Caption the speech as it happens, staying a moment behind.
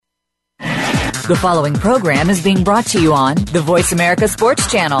The following program is being brought to you on the Voice America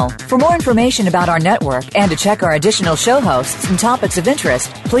Sports Channel. For more information about our network and to check our additional show hosts and topics of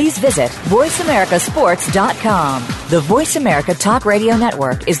interest, please visit voiceamericasports.com. The Voice America Talk Radio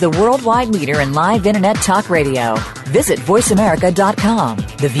Network is the worldwide leader in live Internet talk radio. Visit voiceamerica.com.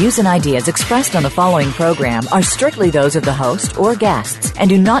 The views and ideas expressed on the following program are strictly those of the host or guests and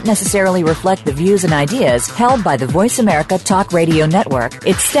do not necessarily reflect the views and ideas held by the Voice America Talk Radio Network,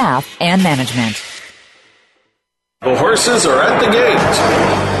 its staff, and management. The horses are at the gate.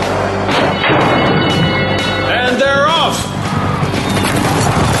 And they're off.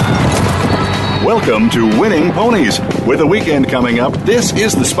 Welcome to Winning Ponies. With the weekend coming up, this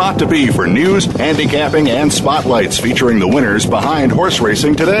is the spot to be for news, handicapping, and spotlights featuring the winners behind horse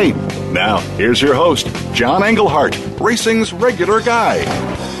racing today. Now, here's your host, John Englehart, racing's regular guy.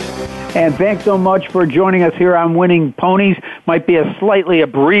 And thanks so much for joining us here on Winning Ponies. Might be a slightly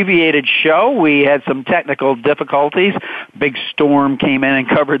abbreviated show. We had some technical difficulties. Big storm came in and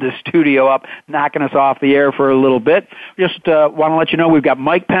covered the studio up, knocking us off the air for a little bit. Just want to let you know we've got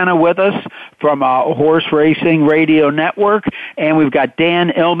Mike Penna with us from Horse Racing Radio Network, and we've got Dan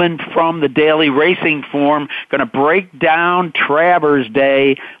Illman from the Daily Racing Form going to break down Travers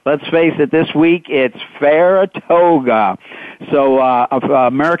Day. Let's face it, this week it's Saratoga. So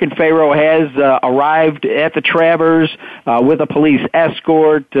American Pharoah has arrived at the Travers with a police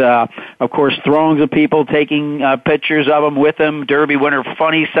escort. Of course, throngs of people taking pictures of him with him. Derby winner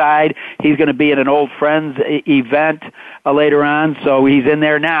Funny Side. He's going to be at an Old Friends event later on, so he's in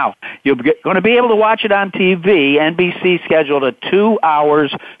there now. You're going to be able to watch it on TV. NBC scheduled a 2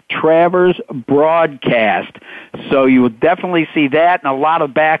 hours Travers broadcast. So you will definitely see that and a lot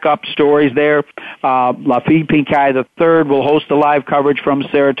of backup stories there. Lafitte Pinkai III will host the live coverage from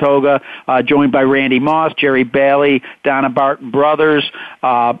Saratoga, joined by Randy Moss, Jerry Bailey, Donna Barton Brothers,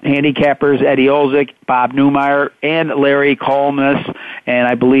 handicappers Eddie Olzik, Bob Newmeyer, and Larry Colmus, and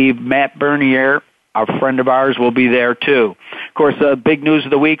I believe Matt Bernier, a friend of ours, will be there too. Of course, big news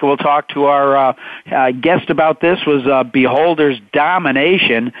of the week, we'll talk to our guest about this, was Beholder's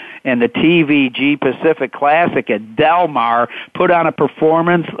domination in the TVG Pacific Classic at Del Mar. Put on a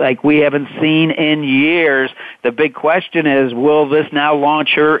performance like we haven't seen in years. The big question is, will this now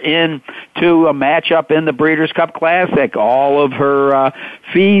launch her into a matchup in the Breeders' Cup Classic? All of her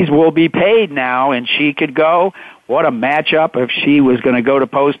fees will be paid now, and she could go. What a matchup if she was going to go to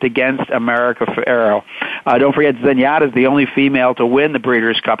post against America Pharoah. Don't forget, Zenyatta is the only female to win the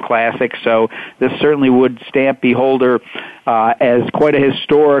Breeders' Cup Classic, so this certainly would stamp Beholder as quite a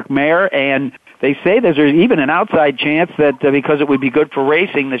historic mare. And they say there's even an outside chance that because it would be good for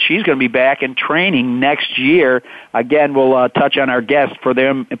racing, that she's going to be back in training next year. Again, we'll touch on our guest for their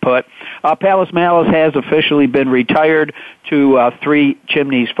input. Palace Malice has officially been retired to Three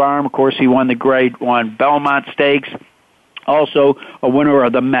Chimneys Farm. Of course, he won the Grade 1 Belmont Stakes. Also a winner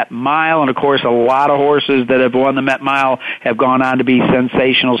of the Met Mile, and of course a lot of horses that have won the Met Mile have gone on to be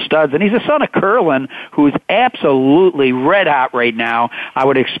sensational studs. And he's a son of Curlin, who's absolutely red hot right now. I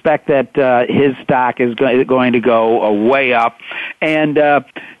would expect that his stock is going to go way up. And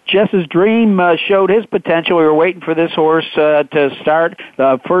Jess's Dream showed his potential. We were waiting for this horse to start.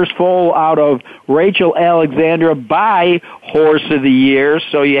 The first foal out of Rachel Alexandra by Horse of the Year.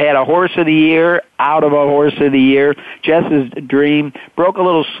 So you had a Horse of the Year out of a Horse of the Year. Jess's Dream broke a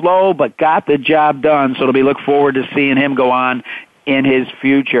little slow, but got the job done. So we look forward to seeing him go on in his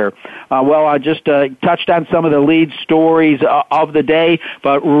future. I just touched on some of the lead stories of the day,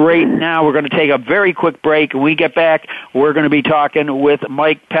 but right now we're going to take a very quick break. When we get back, we're going to be talking with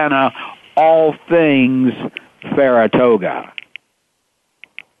Mike Penna, all things Saratoga.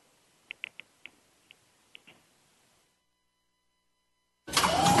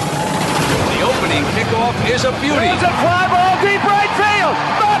 The opening kickoff is a beauty. It's a fly ball deep right field.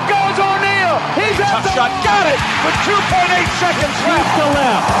 Back goes O'Neal. He's at the shot. Got it with 2.8 seconds left. to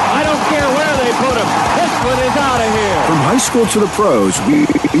left. I don't care where they put him. This one is out of here. From high school to the pros, we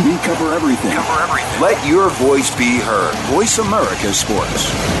cover everything. Let your voice be heard. Voice America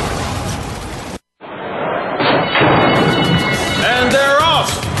Sports. And they're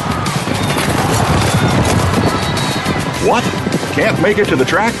off. What? Can't make it to the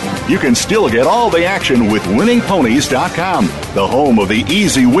track? You can still get all the action with winningponies.com, the home of the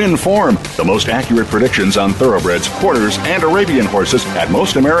easy win form, the most accurate predictions on thoroughbreds, quarters, and Arabian horses at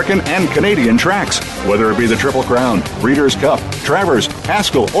most American and Canadian tracks. Whether it be the Triple Crown, Breeders' Cup, Travers,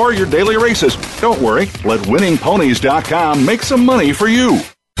 Haskell, or your daily races, don't worry, let winningponies.com make some money for you.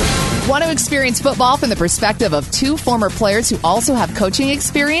 Want to experience football from the perspective of two former players who also have coaching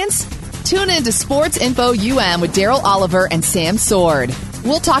experience? Tune in to Sports Info UM with Daryl Oliver and Sam Sword.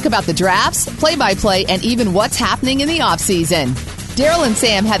 We'll talk about the drafts, play-by-play, and even what's happening in the offseason. Daryl and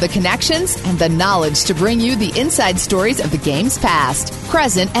Sam have the connections and the knowledge to bring you the inside stories of the game's past,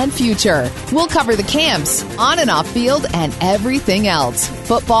 present, and future. We'll cover the camps, on and off field, and everything else,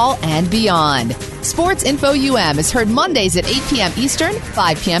 football and beyond. Sports Info UM is heard Mondays at 8 p.m. Eastern,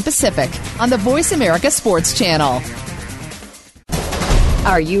 5 p.m. Pacific on the Voice America Sports Channel.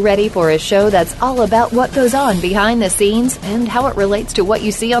 Are you ready for a show that's all about what goes on behind the scenes and how it relates to what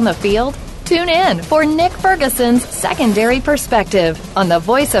you see on the field? Tune in for Nick Ferguson's Secondary Perspective on the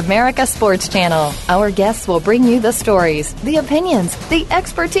Voice America Sports Channel. Our guests will bring you the stories, the opinions, the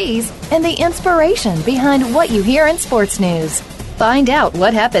expertise, and the inspiration behind what you hear in sports news. Find out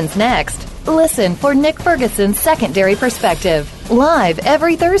what happens next. Listen for Nick Ferguson's Secondary Perspective, live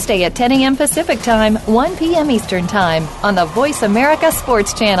every Thursday at 10 a.m. Pacific Time, 1 p.m. Eastern Time on the Voice America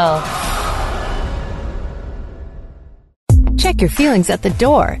Sports Channel. Check your feelings at the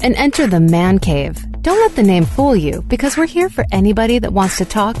door and enter the Man Cave. Don't let the name fool you, because we're here for anybody that wants to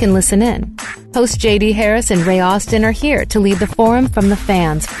talk and listen in. Hosts J.D. Harris and Ray Austin are here to lead the forum from the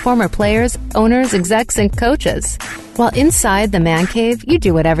fans, former players, owners, execs, and coaches. While inside the Man Cave, you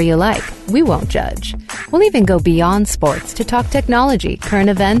do whatever you like. We won't judge. We'll even go beyond sports to talk technology, current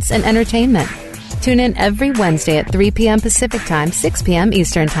events, and entertainment. Tune in every Wednesday at 3 p.m. Pacific Time, 6 p.m.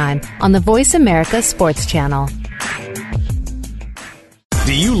 Eastern Time on the Voice America Sports Channel.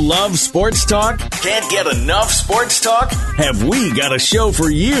 Do you love sports talk? Can't get enough sports talk? Have we got a show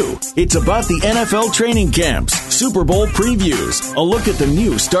for you? It's about the NFL training camps, Super Bowl previews, a look at the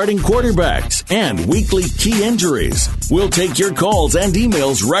new starting quarterbacks, and weekly key injuries. We'll take your calls and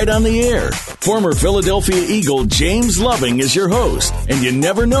emails right on the air. Former Philadelphia Eagle James Loving is your host, and you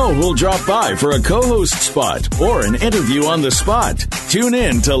never know who'll drop by for a co-host spot or an interview on the spot. Tune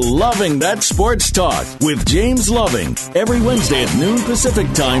in to Loving That Sports Talk with James Loving every Wednesday at noon Pacific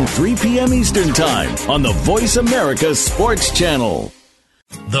Time, 3 p.m. Eastern Time on the Voice America Sports Channel.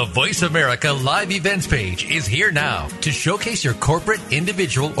 The Voice America Live Events page is here now to showcase your corporate,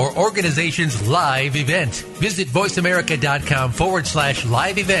 individual, or organization's live event. Visit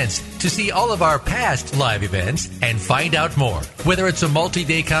voiceamerica.com/live events to see all of our past live events and find out more. Whether it's a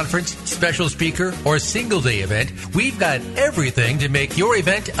multi-day conference, special speaker, or single-day event, we've got everything to make your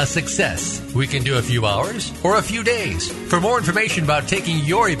event a success. We can do a few hours or a few days. For more information about taking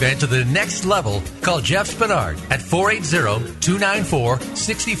your event to the next level, call Jeff Spinard at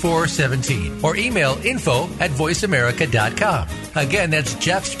 480-294-6417 or email info@voiceamerica.com. Again, that's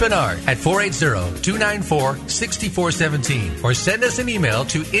Jeff Spinard at 480-294-6417 or send us an email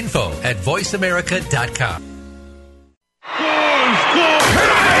to info@voiceamerica.com.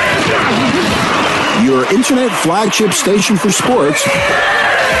 Your internet flagship station for sports.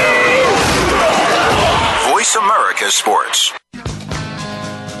 Voice America Sports.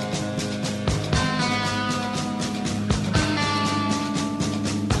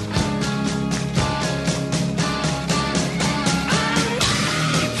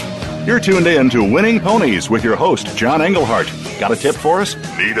 You're tuned in to Winning Ponies with your host, John Englehart. Got a tip for us?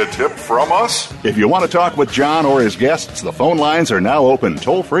 Need a tip from us? If you want to talk with John or his guests, the phone lines are now open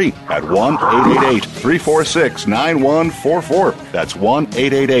toll-free at 1-888-346-9144. That's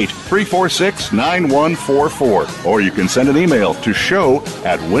 1-888-346-9144. Or you can send an email to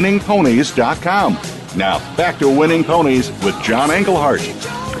show@winningponies.com. Now, back to Winning Ponies with John Englehart.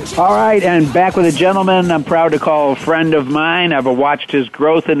 All right, and back with a gentleman I'm proud to call a friend of mine. I've watched his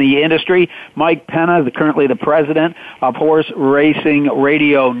growth in the industry. Mike Penna, currently the president of Horse Racing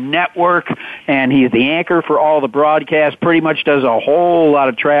Radio Network, and he's the anchor for all the broadcasts, pretty much does a whole lot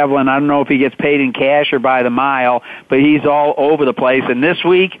of traveling. I don't know if he gets paid in cash or by the mile, but he's all over the place. And this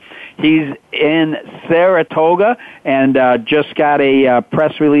week, he's in Saratoga and just got a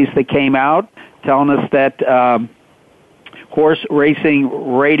press release that came out telling us that Horse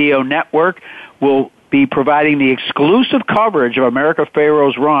Racing Radio Network will be providing the exclusive coverage of America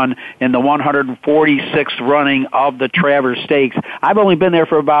Pharoah's run in the 146th running of the Travers Stakes. I've only been there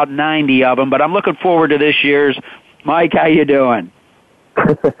for about 90 of them, but I'm looking forward to this year's. Mike, how you doing?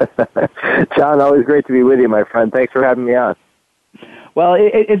 John, always great to be with you, my friend. Thanks for having me on. Well,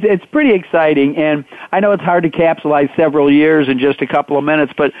 it's pretty exciting, and I know it's hard to capsulize several years in just a couple of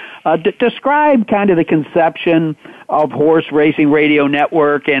minutes, but describe kind of the conception of Horse Racing Radio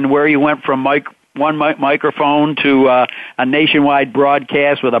Network and where you went from one microphone to a nationwide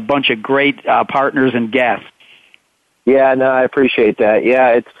broadcast with a bunch of great partners and guests. Yeah, no, I appreciate that. Yeah,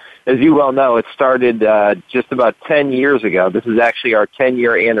 it's, as you well know, it started just about 10 years ago. This is actually our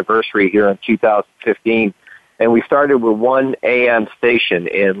 10-year anniversary here in 2015. And we started with one AM station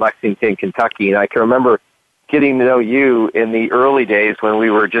in Lexington, Kentucky. And I can remember getting to know you in the early days when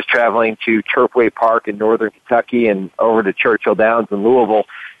we were just traveling to Turfway Park in northern Kentucky and over to Churchill Downs in Louisville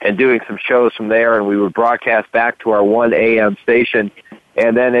and doing some shows from there, and we would broadcast back to our 1 a.m. station.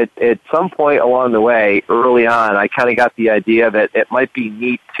 And then at some point along the way, early on, I kind of got the idea that it might be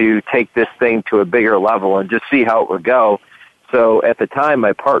neat to take this thing to a bigger level and just see how it would go. So at the time,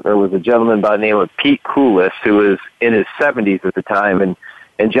 my partner was a gentleman by the name of Pete Coulis, who was in his 70s at the time. And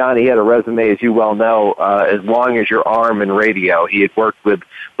John, he had a resume, as you well know, as long as your arm in radio. He had worked with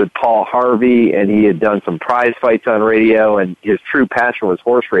Paul Harvey, and he had done some prize fights on radio, and his true passion was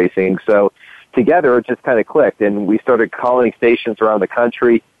horse racing. So together, it just kind of clicked, and we started calling stations around the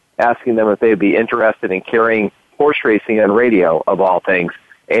country, asking them if they'd be interested in carrying horse racing on radio, of all things.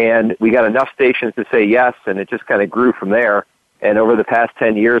 And we got enough stations to say yes, and it just kind of grew from there. And over the past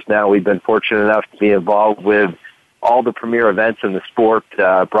 10 years now, we've been fortunate enough to be involved with all the premier events in the sport,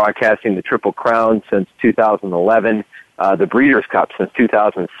 broadcasting the Triple Crown since 2011, the Breeders' Cup since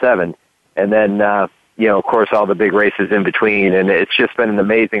 2007, and then, of course, all the big races in between. And it's just been an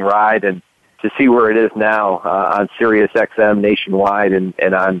amazing ride, and to see where it is now on Sirius XM nationwide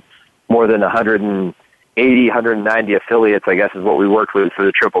and on more than 180, 190 affiliates, I guess is what we worked with for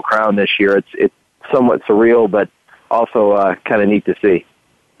the Triple Crown this year. It's somewhat surreal, but also kind of neat to see.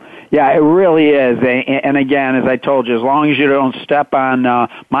 Yeah, it really is. And again, as I told you, as long as you don't step on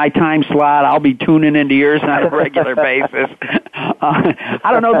my time slot, I'll be tuning into yours on a regular basis. I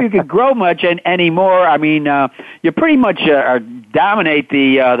don't know if you could grow much anymore. I mean, you pretty much dominate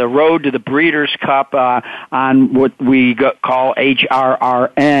the road to the Breeders' Cup on what we call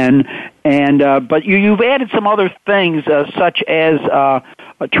HRRN. And but you've added some other things such as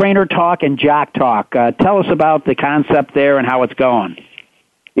trainer talk and jock talk. Tell us about the concept there and how it's going.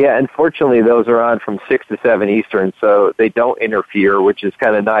 Yeah, unfortunately, those are on from 6 to 7 Eastern, so they don't interfere, which is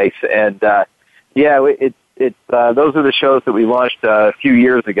kind of nice. And those are the shows that we launched a few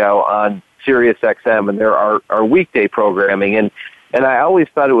years ago on Sirius XM, and they're our weekday programming. And I always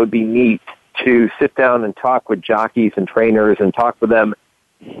thought it would be neat to sit down and talk with jockeys and trainers and talk with them,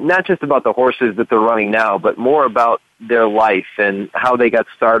 not just about the horses that they're running now, but more about their life and how they got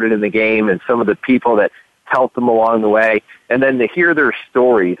started in the game and some of the people that helped them along the way, and then to hear their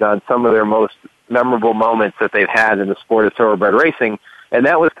stories on some of their most memorable moments that they've had in the sport of thoroughbred racing. And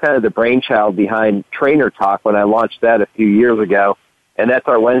that was kind of the brainchild behind Trainer Talk when I launched that a few years ago. And that's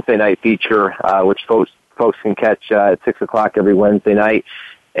our Wednesday night feature, which folks can catch at 6 o'clock every Wednesday night.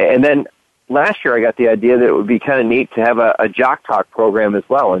 And then last year I got the idea that it would be kind of neat to have a Jock Talk program as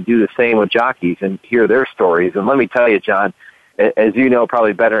well and do the same with jockeys and hear their stories. And let me tell you, John, as you know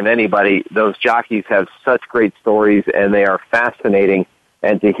probably better than anybody, those jockeys have such great stories, and they are fascinating.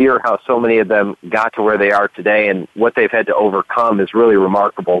 And to hear how so many of them got to where they are today and what they've had to overcome is really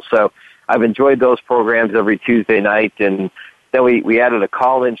remarkable. So I've enjoyed those programs every Tuesday night, and then we added a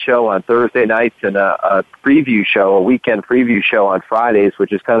call-in show on Thursday nights and a preview show, a weekend preview show on Fridays,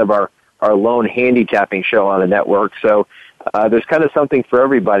 which is kind of our lone handicapping show on the network. So there's kind of something for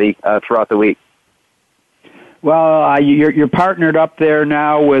everybody throughout the week. Well, you're partnered up there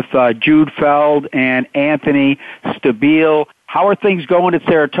now with Jude Feld and Anthony Stabile. How are things going at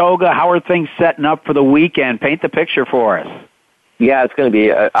Saratoga? How are things setting up for the weekend? Paint the picture for us. Yeah, it's going to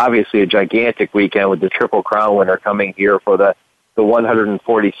be obviously a gigantic weekend with the Triple Crown winner coming here for the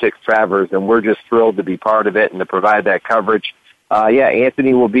 146th Travers, and we're just thrilled to be part of it and to provide that coverage.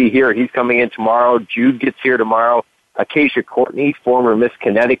 Anthony will be here. He's coming in tomorrow. Jude gets here tomorrow. Acacia Courtney, former Miss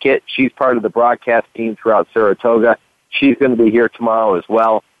Connecticut, she's part of the broadcast team throughout Saratoga. She's going to be here tomorrow as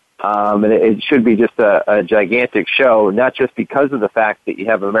well. And it should be just a gigantic show, not just because of the fact that you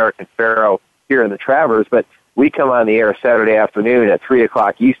have American Pharoah here in the Travers, but we come on the air Saturday afternoon at 3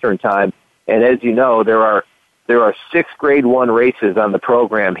 o'clock Eastern time. And as you know, there are 6 Grade 1 races on the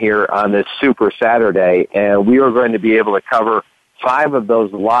program here on this Super Saturday, and we are going to be able to cover 5 of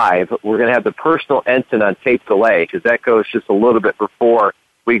those live. We're going to have the Personal Ensign on tape delay because that goes just a little bit before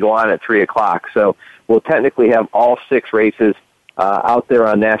we go on at 3 o'clock. So we'll technically have all 6 races out there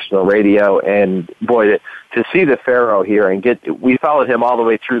on national radio. And boy, to see the Pharoah here and we followed him all the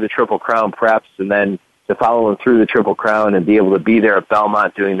way through the Triple Crown preps, and then to follow him through the Triple Crown and be able to be there at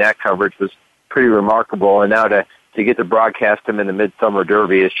Belmont doing that coverage was pretty remarkable. And now to get to broadcast him in the Midsummer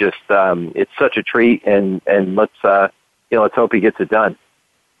Derby is just it's such a treat. And let's hope he gets it done.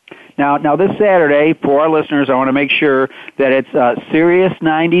 Now this Saturday, for our listeners, I want to make sure that it's Sirius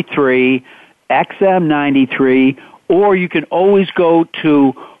 93, XM 93, or you can always go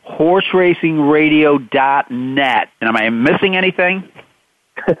to horseracingradio.net. And am I missing anything?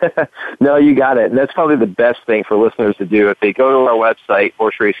 No, you got it. And that's probably the best thing for listeners to do. If they go to our website,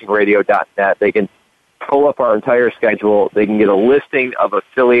 horseracingradio.net, they can pull up our entire schedule. They can get a listing of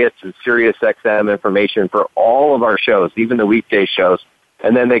affiliates and Sirius XM information for all of our shows, even the weekday shows,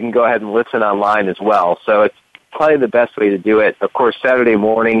 and then they can go ahead and listen online as well. So it's probably the best way to do it. Of course, Saturday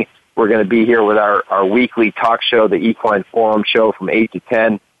morning, we're going to be here with our weekly talk show, the Equine Forum show from 8 to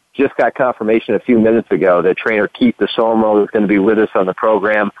 10. Just got confirmation a few minutes ago that trainer Keith DeSormo is going to be with us on the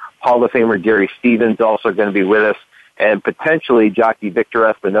program. Hall of Famer Gary Stevens also going to be with us, and potentially jockey Victor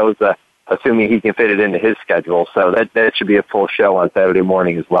Espinoza, assuming he can fit it into his schedule. So that should be a full show on Saturday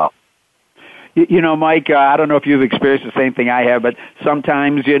morning as well. You know, Mike, I don't know if you've experienced the same thing I have, but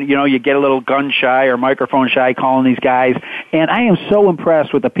sometimes, you get a little gun shy or microphone shy calling these guys, and I am so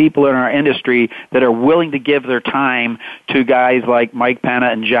impressed with the people in our industry that are willing to give their time to guys like Mike Penna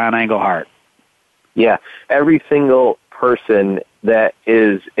and John Englehart. Yeah, every single person that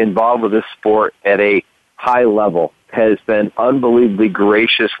is involved with this sport at a high level has been unbelievably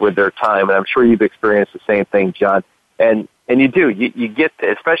gracious with their time, and I'm sure you've experienced the same thing, John. And you do. You get,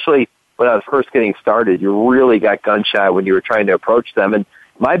 especially when I was first getting started, you really got gun shy when you were trying to approach them. And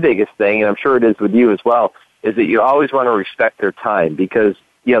my biggest thing, and I'm sure it is with you as well, is that you always want to respect their time because,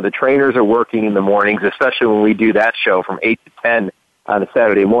 the trainers are working in the mornings, especially when we do that show from 8 to 10 on a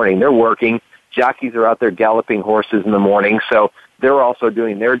Saturday morning. They're working. Jockeys are out there galloping horses in the morning, so they're also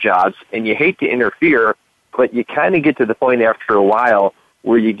doing their jobs. And you hate to interfere, but you kind of get to the point after a while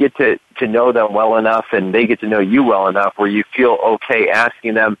where you get to know them well enough and they get to know you well enough where you feel okay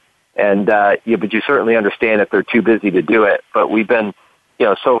asking them. And, but you certainly understand if they're too busy to do it. But we've been,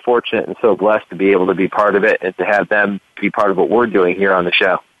 so fortunate and so blessed to be able to be part of it and to have them be part of what we're doing here on the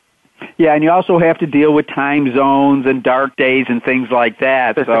show. Yeah, and you also have to deal with time zones and dark days and things like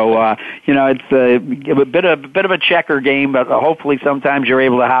that. So, it's a bit of a checker game, but hopefully sometimes you're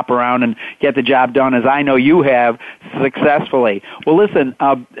able to hop around and get the job done, as I know you have successfully. Well, listen,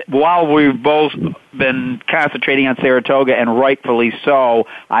 while we've both been concentrating on Saratoga, and rightfully so,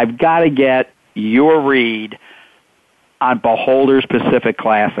 I've got to get your read on Beholder's Pacific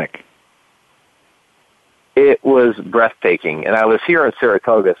Classic. It was breathtaking, and I was here in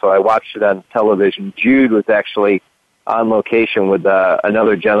Saratoga, so I watched it on television. Jude was actually on location with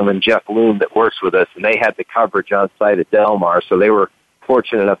another gentleman, Jeff Loom, that works with us, and they had the coverage on site at Del Mar, so they were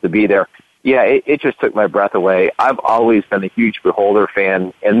fortunate enough to be there. Yeah, it just took my breath away. I've always been a huge Beholder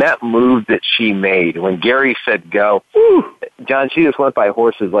fan, and that move that she made when Gary said go, John, she just went by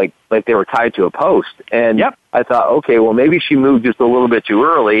horses like they were tied to a post. And I thought, okay, well, maybe she moved just a little bit too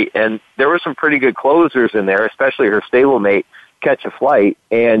early, and there were some pretty good closers in there, especially her stablemate, Catch a Flight,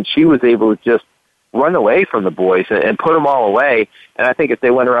 and she was able to just run away from the boys and put them all away. And I think if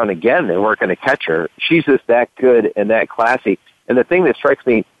they went around again, they weren't going to catch her. She's just that good and that classy. And the thing that strikes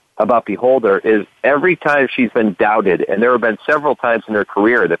me about Beholder is every time she's been doubted, and there have been several times in her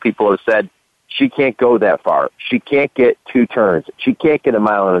career that people have said she can't go that far. She can't get 2 turns. She can't get 1.1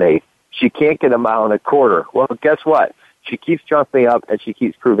 miles. She can't get 1.25 miles. Well, guess what? She keeps jumping up, and she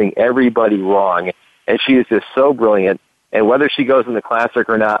keeps proving everybody wrong, and she is just so brilliant. And whether she goes in the Classic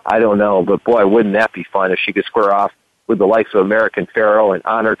or not, I don't know, but boy, wouldn't that be fun if she could square off with the likes of American Pharoah and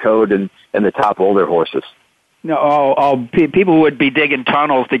Honor Code and the top older horses. No, people would be digging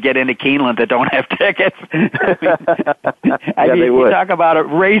tunnels to get into Keeneland that don't have tickets. They would. You talk about a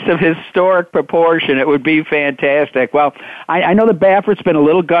race of historic proportion. It would be fantastic. Well, I know that Baffert's been a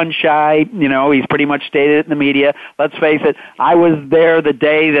little gun shy. He's pretty much stated it in the media. Let's face it, I was there the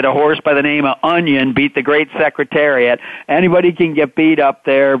day that a horse by the name of Onion beat the Great Secretariat. Anybody can get beat up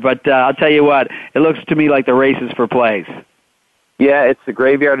there, but I'll tell you what, it looks to me like the race is for place. Yeah, it's the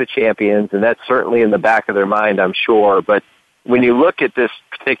graveyard of champions, and that's certainly in the back of their mind, I'm sure. But when you look at this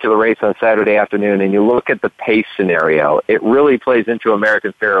particular race on Saturday afternoon and you look at the pace scenario, it really plays into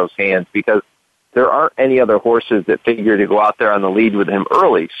American Pharoah's hands because there aren't any other horses that figure to go out there on the lead with him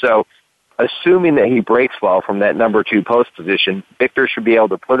early. So assuming that he breaks well from that number 2 post position, Victor should be able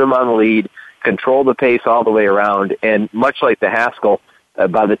to put him on the lead, control the pace all the way around, and much like the Haskell,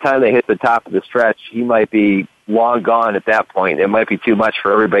 by the time they hit the top of the stretch, he might be long gone at that point. It might be too much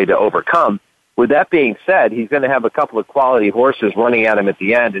for everybody to overcome. With that being said, he's going to have a couple of quality horses running at him at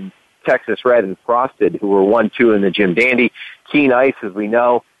the end, and Texas Red and Frosted, who were 1-2 in the Jim Dandy. Keen Ice, as we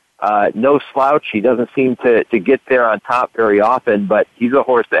know, no slouch. He doesn't seem to get there on top very often, but he's a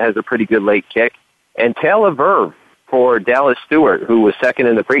horse that has a pretty good late kick. And Tail of Verve for Dallas Stewart, who was second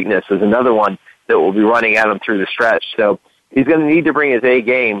in the Preakness, is another one that will be running at him through the stretch. So he's going to need to bring his A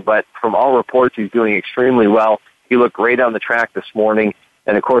game, but from all reports, he's doing extremely well. He looked great on the track this morning.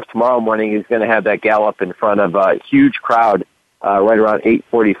 And, of course, tomorrow morning he's going to have that gallop in front of a huge crowd right around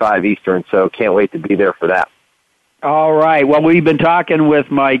 8:45 Eastern, so can't wait to be there for that. All right. Well, we've been talking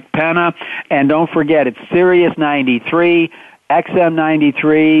with Mike Penna, and don't forget, it's Sirius 93, XM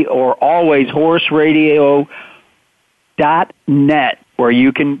 93, or always horseradio.net, where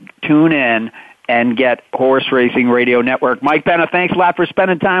you can tune in and get Horse Racing Radio Network. Mike Penna, thanks a lot for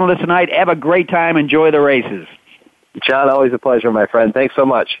spending time with us tonight. Have a great time. Enjoy the races. John, always a pleasure, my friend. Thanks so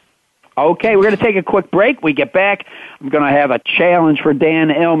much. Okay, we're going to take a quick break. We get back, I'm going to have a challenge for Dan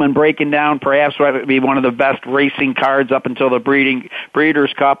Illman breaking down perhaps what would be one of the best racing cards up until the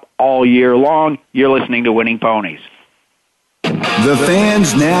Breeders' Cup all year long. You're listening to Winning Ponies. The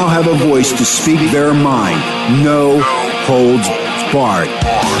fans now have a voice to speak their mind. No holds barred. They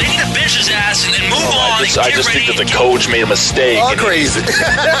need to bitch his ass and move on. I just think that the coach made a mistake. All crazy.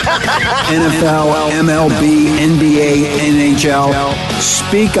 NFL, MLB, NBA, NHL.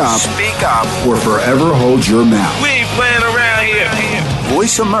 Speak up. Speak up. Or forever hold your mouth. We ain't playing around here.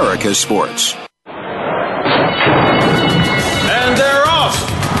 Voice America Sports. And they're off.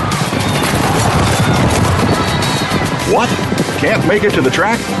 What? Can't make it to the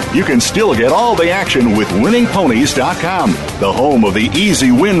track? You can still get all the action with winningponies.com, the home of the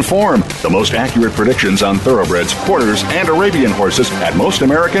easy win form, the most accurate predictions on thoroughbreds, quarters, and Arabian horses at most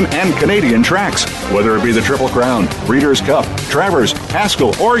American and Canadian tracks. Whether it be the Triple Crown, Breeders' Cup, Travers,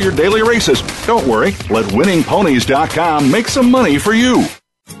 Haskell, or your daily races, don't worry, let winningponies.com make some money for you.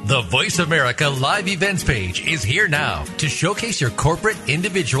 The Voice America Live Events page is here now to showcase your corporate,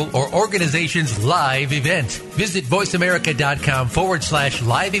 individual, or organization's live event. Visit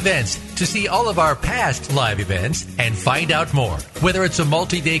voiceamerica.com/live events to see all of our past live events and find out more. Whether it's a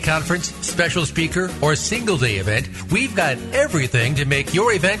multi-day conference, special speaker, or single-day event, we've got everything to make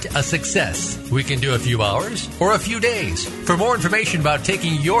your event a success. We can do a few hours or a few days. For more information about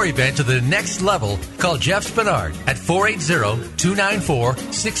taking your event to the next level, call Jeff Spinard at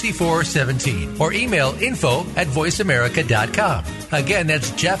 480-294-6417 or email info@voiceamerica.com. Again,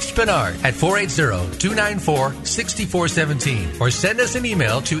 that's Jeff Spinard at 480-294-6417 or send us an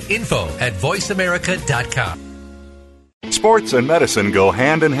email to info@voiceamerica.com. Sports and medicine go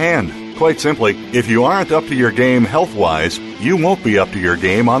hand in hand. Quite simply, if you aren't up to your game health-wise, you won't be up to your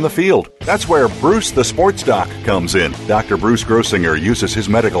game on the field. That's where Bruce the Sports Doc comes in. Dr. Bruce Grossinger uses his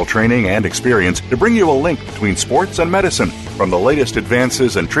medical training and experience to bring you a link between sports and medicine, from the latest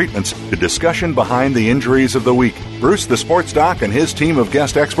advances and treatments to discussion behind the injuries of the week. Bruce the Sports Doc and his team of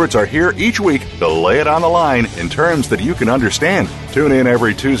guest experts are here each week to lay it on the line in terms that you can understand. Tune in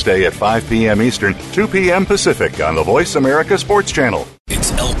every Tuesday at 5 p.m. Eastern, 2 p.m. Pacific on the Voice America Sports Channel.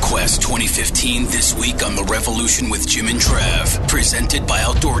 It's ElkQuest 2015 this week on The Revolution with Jim and Trav, presented by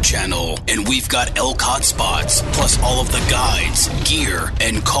Outdoor Channel. And we've got elk hot spots, plus all of the guides, gear,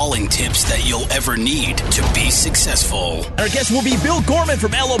 and calling tips that you'll ever need to be successful. Our guest will be Bill Gorman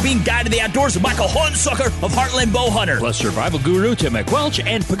from LO Bean Guide to the Outdoors and Michael Hornsucker of Heartland Bowhunter. Plus survival guru Tim McWelch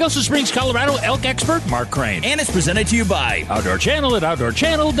and Pagosa Springs, Colorado elk expert Mark Crane. And it's presented to you by Outdoor Channel at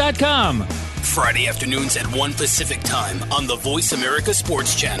OutdoorChannel.com. Friday afternoons at 1 Pacific Time on the Voice America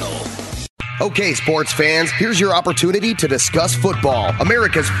Sports Channel. Okay, sports fans, here's your opportunity to discuss football,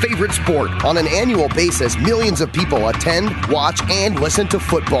 America's favorite sport. On an annual basis, millions of people attend, watch, and listen to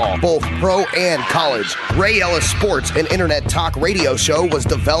football, both pro and college. Ray Ellis Sports, an internet talk radio show, was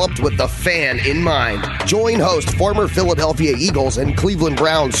developed with the fan in mind. Join host, former Philadelphia Eagles and Cleveland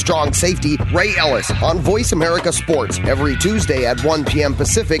Browns strong safety Ray Ellis on Voice America Sports every Tuesday at 1 p.m.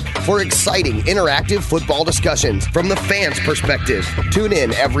 Pacific for exciting, interactive football discussions from the fans' perspective. Tune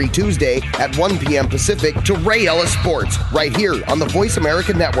in every Tuesday at 1 p.m. Pacific to Ray Ellis Sports right here on the Voice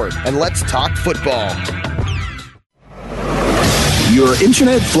America Network, and let's talk football. Your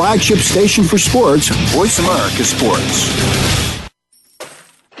internet flagship station for sports, Voice America Sports.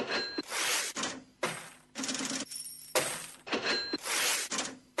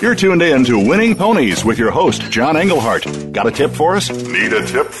 You're tuned in to Winning Ponies with your host, John Englehart. Got a tip for us? Need a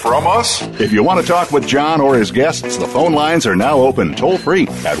tip from us? If you want to talk with John or his guests, the phone lines are now open toll-free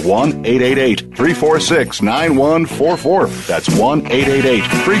at 1-888-346-9144. That's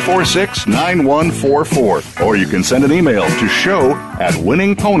 1-888-346-9144. Or you can send an email to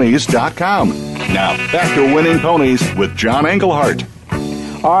show@winningponies.com. Now, back to Winning Ponies with John Englehart.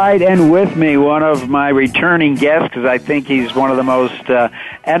 All right, and with me, one of my returning guests, because I think he's one of the most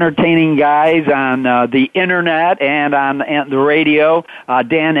entertaining guys on the internet and on the radio,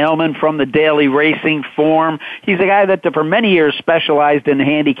 Dan Illman from the Daily Racing Form. He's a guy that for many years specialized in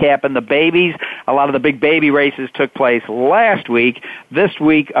handicapping the babies. A lot of the big baby races took place last week. This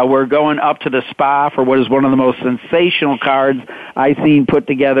week, we're going up to the Spa for what is one of the most sensational cards I've seen put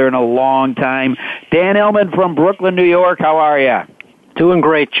together in a long time. Dan Illman from Brooklyn, New York, how are you? Doing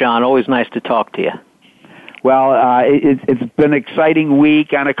great, John. Always nice to talk to you. Well, it's been an exciting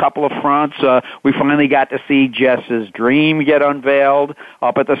week on a couple of fronts. We finally got to see Jess's Dream get unveiled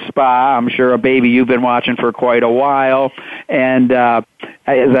up at the spa. I'm sure a baby you've been watching for quite a while. And as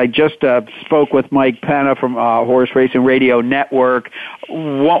I just spoke with Mike Penna from Horse Racing Radio Network,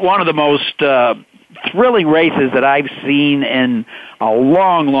 one of the most thrilling races that I've seen in a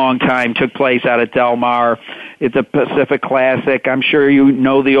long, long time took place out at Del Mar. It's a Pacific Classic. I'm sure you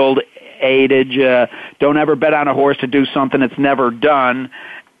know the old adage, don't ever bet on a horse to do something it's never done.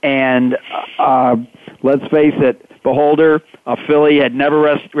 And let's face it, Beholder, a filly, had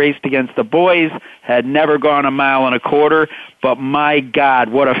never raced against the boys, had never gone a mile and a quarter, but my God,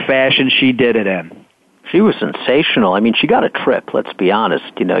 what a fashion she did it in. She was sensational. I mean, she got a trip, let's be honest.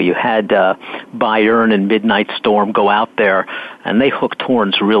 You know, you had Bayern and Midnight Storm go out there, and they hooked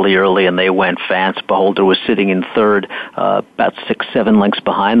horns really early, and they went fast. Beholder was sitting in third, about 6-7 lengths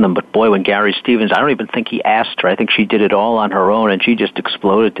behind them. But, boy, when Gary Stevens, I don't even think he asked her. I think she did it all on her own, and she just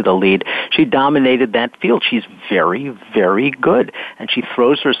exploded to the lead. She dominated that field. She's very, very good, and she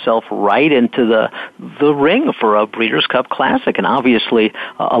throws herself right into the ring for a Breeders' Cup Classic. And obviously,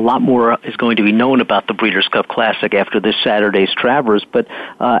 a lot more is going to be known about the Breeders' Cup Classic after this Saturday's Travers. But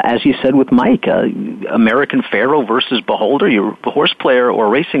as you said with Mike, American Pharoah versus Beholder, your horse player or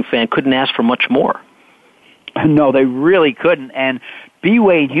racing fan couldn't ask for much more. No, they really couldn't. And B.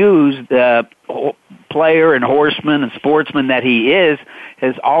 Wade Hughes, the player and horseman and sportsman that he is,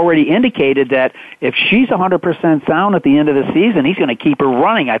 has already indicated that if she's 100% sound at the end of the season, he's going to keep her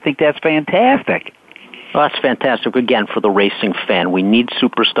running. I think that's fantastic. Well, that's fantastic. Again, for the racing fan, we need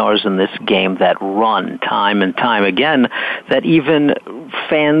superstars in this game that run time and time again, that even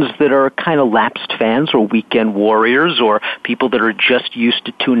fans that are kind of lapsed fans or weekend warriors or people that are just used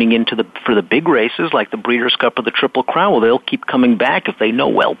to tuning into for the big races like the Breeders' Cup or the Triple Crown, well, they'll keep coming back if they know,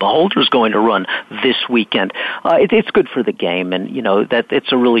 well, Beholder's going to run this weekend. It's good for the game, and, you know, that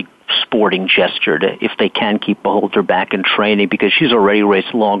it's a really sporting gesture if they can keep Beholder back in training, because she's already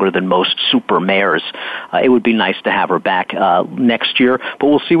raced longer than most super mares. It would be nice to have her back next year, but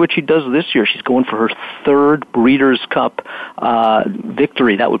we'll see what she does this year. She's going for her third Breeders' Cup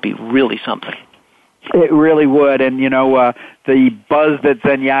victory. That would be really something. It really would, and you know, the buzz that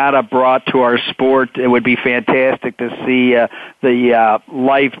Zenyatta brought to our sport, it would be fantastic to see the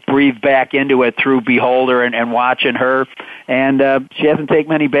life breathed back into it through Beholder and watching her. And she hasn't taken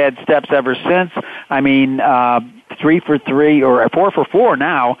many bad steps ever since. I mean, 3 for 3 or 4 for 4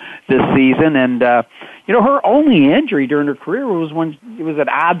 now this season, and you know, her only injury during her career was when it was an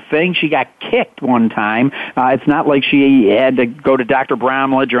odd thing. She got kicked one time. It's not like she had to go to Dr.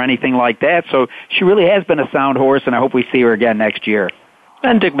 Bromledge or anything like that. So she really has been a sound horse, and I hope we see her again next year.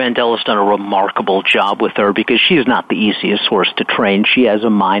 And Dick Mandela's done a remarkable job with her because she's not the easiest horse to train. She has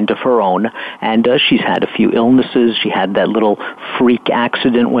a mind of her own, and she's had a few illnesses. She had that little freak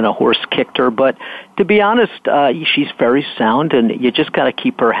accident when a horse kicked her, but to be honest, she's very sound, and you just got to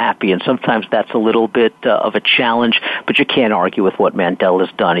keep her happy, and sometimes that's a little bit of a challenge, but you can't argue with what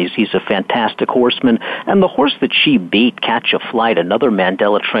Mandela's done. He's a fantastic horseman, and the horse that she beat, Catch a Flight, another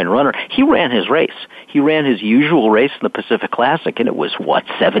Mandela-trained runner, he ran his race. He ran his usual race in the Pacific Classic, and it was,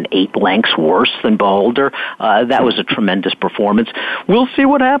 7-8 lengths worse than Beholder. That was a tremendous performance. We'll see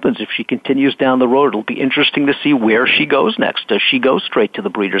what happens if she continues down the road. It'll be interesting to see where she goes next. Does she go straight to the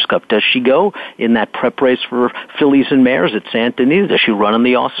Breeders' Cup? Does she go in that prep race for fillies and mares at Saint Denis? Does she run in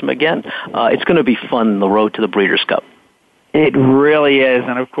the Awesome again? It's going to be fun, the road to the Breeders' Cup. It really is,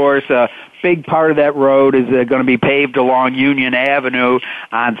 and of course, a big part of that road is going to be paved along Union Avenue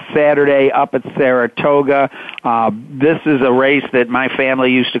on Saturday up at Saratoga. This is a race that my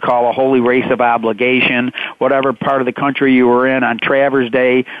family used to call a holy race of obligation. Whatever part of the country you were in on Travers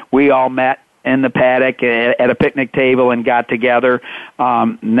Day, we all met in the paddock at a picnic table and got together.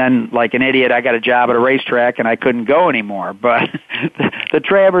 And then, like an idiot, I got a job at a racetrack and I couldn't go anymore. But the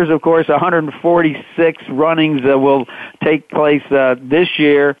Travers, of course, 146 runnings will take place this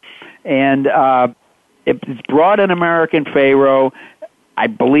year. And it's brought in American Pharoah. I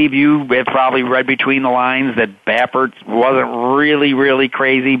believe you have probably read between the lines that Baffert wasn't really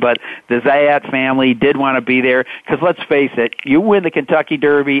crazy, but the Zayat family did want to be there, because let's face it, you win the Kentucky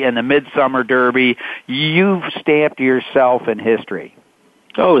Derby and the Midsummer Derby, you've stamped yourself in history.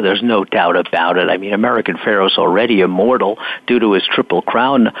 Oh, there's no doubt about it. I mean, American Pharoah's already immortal due to his Triple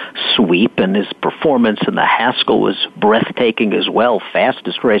Crown sweep, and his performance in the Haskell was breathtaking as well.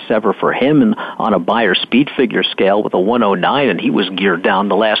 Fastest race ever for him, and on a Beyer speed figure scale with a 109, and he was geared down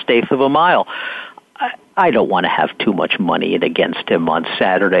the last eighth of a mile. I don't want to have too much money in against him on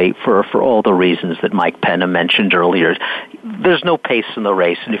Saturday for all the reasons that Mike Penna mentioned earlier. there's no pace in the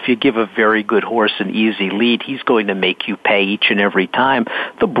race, and if you give a very good horse an easy lead, he's going to make you pay each and every time.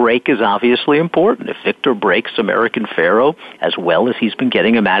 The break is obviously important. If Victor breaks American Pharoah as well as he's been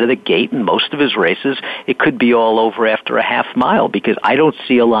getting him out of the gate in most of his races, it could be all over after a half mile, because I don't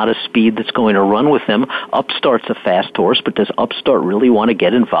see a lot of speed that's going to run with him. Upstart's a fast horse, but does Upstart really want to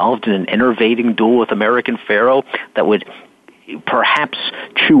get involved in an enervating duel with American Pharoah that would perhaps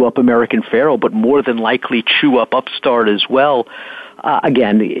chew up American Pharoah, but more than likely chew up Upstart as well?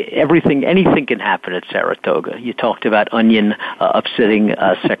 Again, anything can happen at Saratoga. You talked about Onion upsetting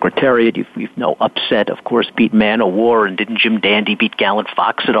Secretariat. You've upset, of course, beat Man o' War, and didn't Jim Dandy beat Gallant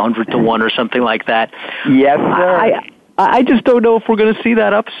Fox at 100-1 or something like that? Yes, sir. I just don't know if we're going to see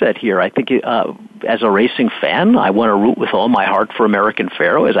that upset here. I think as a racing fan, I want to root with all my heart for American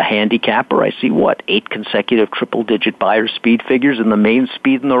Pharoah. As a handicapper, I see, 8 consecutive triple-digit buyer speed figures in the main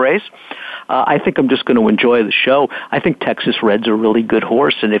speed in the race. I think I'm just going to enjoy the show. I think Texas Red's a really good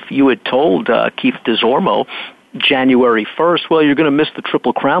horse, and if you had told Keith DeZormo January 1st, well, you're going to miss the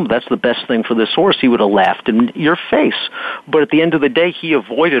Triple Crown, but that's the best thing for this horse, he would have laughed in your face. But at the end of the day, he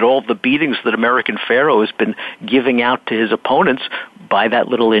avoided all the beatings that American Pharoah has been giving out to his opponents by that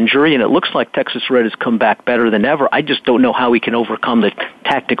little injury, and it looks like Texas Red has come back better than ever. I just don't know how he can overcome the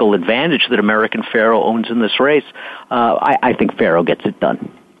tactical advantage that American Pharoah owns in this race. I think Pharoah gets it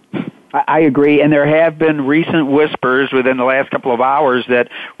done. I agree, and there have been recent whispers within the last couple of hours that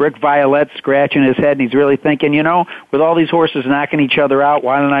Rick Violette's scratching his head, and he's really thinking, with all these horses knocking each other out,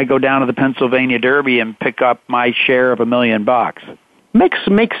 why don't I go down to the Pennsylvania Derby and pick up my share of $1 million?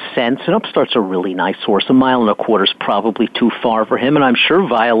 Makes sense, and Upstart's a really nice horse. 1.25 miles is probably too far for him, and I'm sure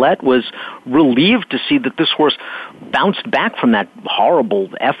Violette was relieved to see that this horse bounced back from that horrible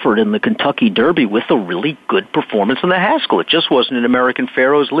effort in the Kentucky Derby with a really good performance in the Haskell. It just wasn't in American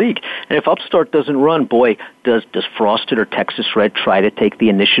Pharoah's league. And if Upstart doesn't run, boy, does Frosted or Texas Red try to take the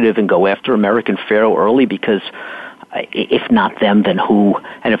initiative and go after American Pharoah early, because if not them, then who?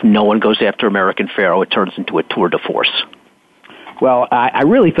 And if no one goes after American Pharoah, it turns into a tour de force. Well, I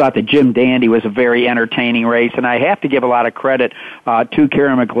really thought that Jim Dandy was a very entertaining race, and I have to give a lot of credit to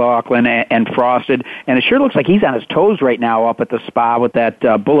Kieran McLaughlin and Frosted, and it sure looks like he's on his toes right now up at the spa with that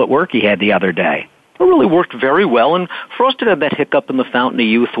bullet work he had the other day. It really worked very well, and Frosted had that hiccup in the Fountain of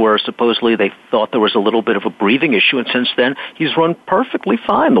Youth where supposedly they thought there was a little bit of a breathing issue, and since then he's run perfectly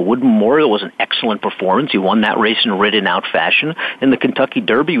fine. The Wood Memorial was an excellent performance. He won that race in written-out fashion. In the Kentucky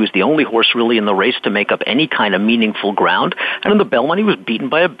Derby, he was the only horse really in the race to make up any kind of meaningful ground, and in the Belmont, he was beaten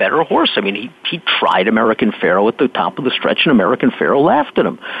by a better horse. I mean, he tried American Pharoah at the top of the stretch, and American Pharoah laughed at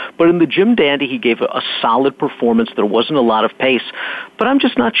him. But in the Jim Dandy, he gave a solid performance. There wasn't a lot of pace, but I'm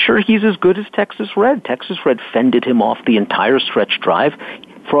just not sure he's as good as Texas Red. Texas Red fended him off the entire stretch drive.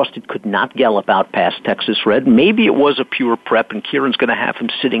 Frosted could not gallop out past Texas Red. Maybe it was a pure prep, and Kieran's going to have him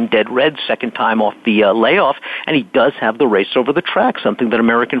sitting dead red second time off the layoff, and he does have the race over the track, something that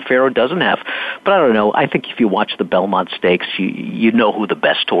American Pharoah doesn't have. But I don't know. I think if you watch the Belmont Stakes, you know who the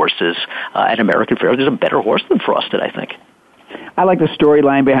best horse is. At American Pharoah, there's a better horse than Frosted, I think. I like the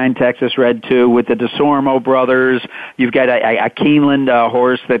storyline behind Texas Red, too, with the DeSormo brothers. You've got a Keeneland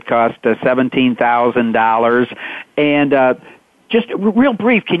horse that cost $17,000. And just real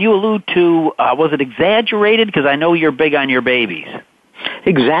brief, can you allude to, was it Exaggerated? Because I know you're big on your babies.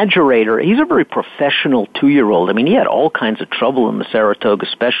 Exaggerator. He's a very professional 2-year-old. I mean, he had all kinds of trouble in the Saratoga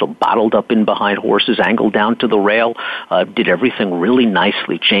Special, bottled up in behind horses, angled down to the rail, did everything really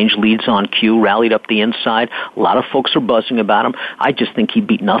nicely, changed leads on cue, rallied up the inside. A lot of folks are buzzing about him. I just think he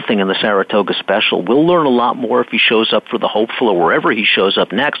beat nothing in the Saratoga Special. We'll learn a lot more if he shows up for the Hopeful or wherever he shows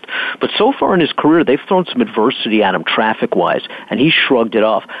up next. But so far in his career, they've thrown some adversity at him traffic-wise, and he shrugged it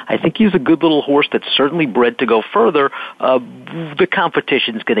off. I think he's a good little horse that's certainly bred to go further. The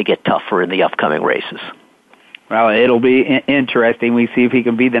competition's going to get tougher in the upcoming races. Well, it'll be interesting. We see if he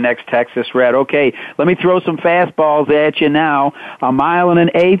can be the next Texas Red. Okay, let me throw some fastballs at you now. 1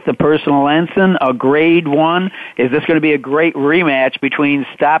 1/8, the Personal Ensign, a Grade 1. Is this going to be a great rematch between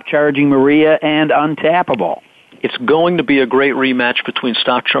Stop Charging Maria and Untappable? It's going to be a great rematch between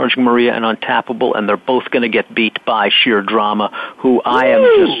Stop Charging Maria and Untappable, and they're both going to get beat by Sheer Drama, who I am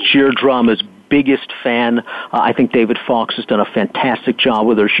just Sheer Drama's biggest fan. I think David Fox has done a fantastic job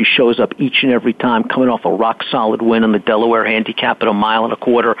with her. She shows up each and every time, coming off a rock-solid win in the Delaware Handicap at 1.25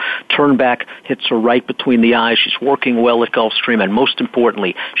 miles. Turn back, hits her right between the eyes. She's working well at Gulfstream, and most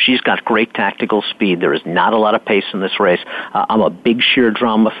importantly, she's got great tactical speed. There is not a lot of pace in this race. I'm a big Sheer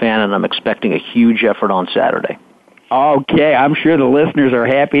Drama fan, and I'm expecting a huge effort on Saturday. Okay, I'm sure the listeners are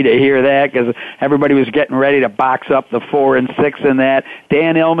happy to hear that because everybody was getting ready to box up the 4 and 6 in that.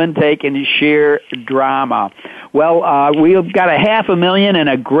 Dan Illman taking sheer drama. Well, we've got a $500,000 and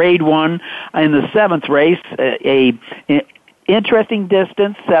a grade 1 in the 7th race, a interesting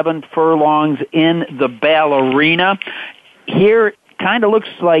distance, 7 furlongs in the Ballerina. Here, kind of looks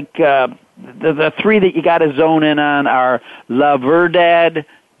like the 3 that you got to zone in on are La Verdad,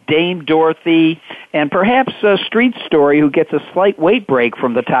 Dame Dorothy, and perhaps Street Story, who gets a slight weight break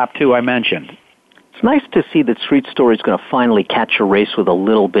from the top 2 I mentioned. It's nice to see that Street Story is going to finally catch a race with a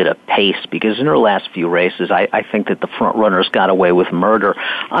little bit of pace, because in her last few races, I think that the front runners got away with murder.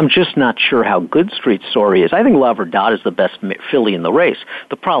 I'm just not sure how good Street Story is. I think La Verdad is the best filly in the race.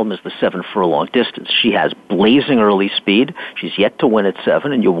 The problem is the 7 furlong distance. She has blazing early speed. She's yet to win at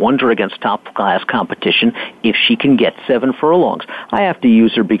 7, and you wonder against top-class competition if she can get 7 furlongs. I have to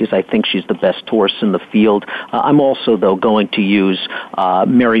use her because I think she's the best horse in the field. I'm also, though, going to use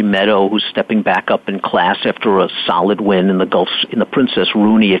Mary Meadow, who's stepping back up in class after a solid win in the Princess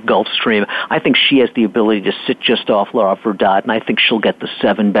Rooney at Gulfstream. I think she has the ability to sit just off La Verdad, and I think she'll get the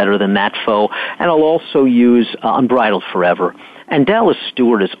 7 better than that foe. And I'll also use Unbridled Forever. And Dallas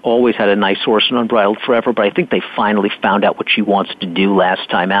Stewart has always had a nice horse in Unbridled Forever, but I think they finally found out what she wants to do last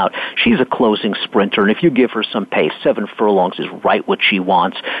time out. She's a closing sprinter, and if you give her some pace, 7 furlongs is right what she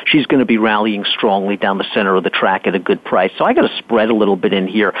wants. She's going to be rallying strongly down the center of the track at a good price. So I got to spread a little bit in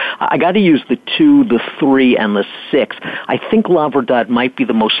here. I got to use the 2, the 3, and the 6. I think La Verdad might be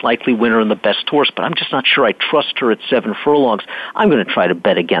the most likely winner and the best horse, but I'm just not sure I trust her at 7 furlongs. I'm going to try to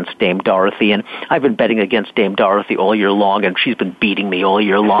bet against Dame Dorothy, and I've been betting against Dame Dorothy all year long, and she's been beating me all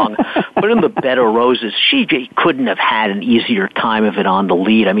year long. But in the Bed of Roses, she couldn't have had an easier time of it on the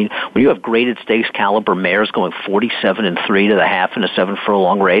lead. I mean, when you have graded stakes caliber mares going 47 and 3 to the half in a 7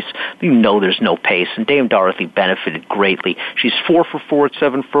 furlong race, you know there's no pace, and Dame Dorothy benefited greatly. She's 4 for 4 at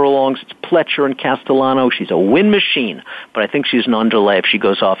 7 furlongs. It's Pletcher and Castellano. She's a win machine, but I think she's an underlay if she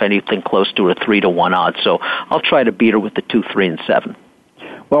goes off anything close to a 3-1 odds. So I'll try to beat her with the 2, 3, and 7.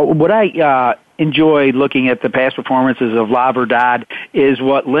 Well, what I enjoy looking at the past performances of La Verdad is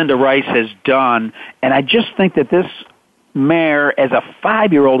what Linda Rice has done, and I just think that this mare as a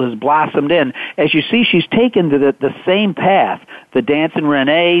 5-year-old has blossomed in. As you see, she's taken to the same path, the Dancing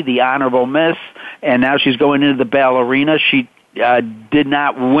Renee, the Honorable Miss, and now she's going into the Ballerina. She did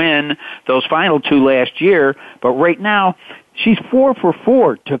not win those final 2 last year, but right now she's 4 for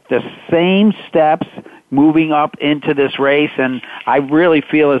 4, took the same steps moving up into this race, and I really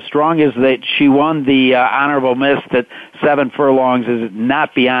feel as strong as that she won the Honorable Miss that 7 furlongs is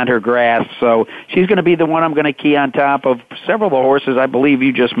not beyond her grasp. So she's going to be the one I'm going to key on top of several of the horses I believe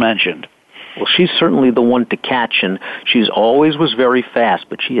you just mentioned. Well, she's certainly the one to catch, and she's always was very fast,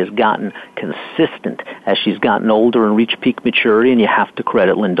 but she has gotten consistent as she's gotten older and reached peak maturity, and you have to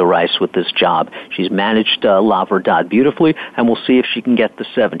credit Linda Rice with this job. She's managed La Verdad beautifully, and we'll see if she can get the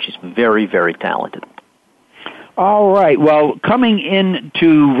 7. She's very, very talented. All right. Well, coming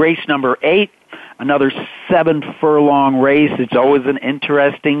into race number 8, another 7 furlong race. It's always an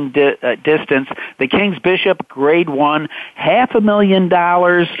interesting distance. The King's Bishop, grade 1,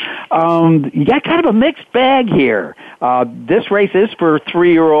 $500,000. You got kind of a mixed bag here. This race is for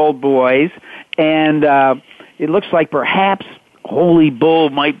 3-year-old boys, and it looks like perhaps Holy Bull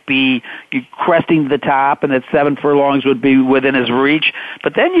might be cresting the top, and that 7 furlongs would be within his reach.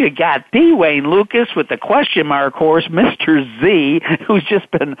 But then you got D. Wayne Lucas with the question mark horse, Mr. Z, who's just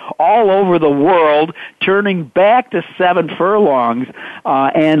been all over the world, turning back to 7 furlongs.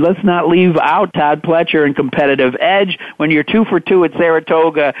 And let's not leave out Todd Pletcher and Competitive Edge. When you're 2 for 2 at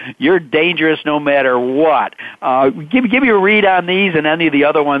Saratoga, you're dangerous no matter what. Give me a read on these and any of the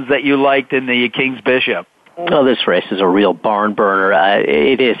other ones that you liked in the King's Bishop. Oh, this race is a real barn burner.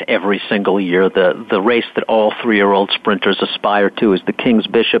 It is every single year. The race that all 3-year-old sprinters aspire to is the King's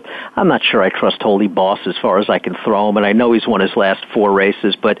Bishop. I'm not sure I trust Holy Boss as far as I can throw him, and I know he's won his last 4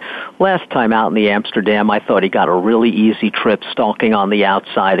 races, but last time out in the Amsterdam, I thought he got a really easy trip stalking on the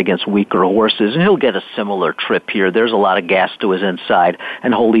outside against weaker horses, and he'll get a similar trip here. There's a lot of gas to his inside,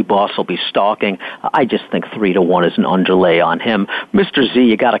 and Holy Boss will be stalking. I just think 3-1 is an underlay on him. Mr. Z,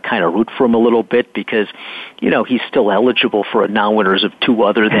 you got to kind of root for him a little bit because he's still eligible for a non-winners of 2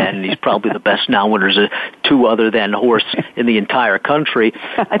 other than, and he's probably the best non-winners of 2 other than horse in the entire country.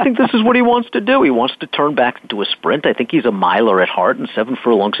 I think this is what he wants to do. He wants to turn back into a sprint. I think he's a miler at heart, and 7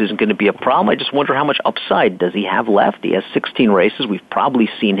 furlongs isn't going to be a problem. I just wonder how much upside does he have left. He has 16 races. We've probably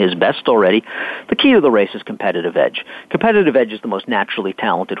seen his best already. The key to the race is Competitive Edge. Competitive Edge is the most naturally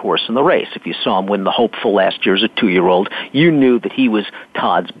talented horse in the race. If you saw him win the Hopeful last year as a 2-year-old, you knew that he was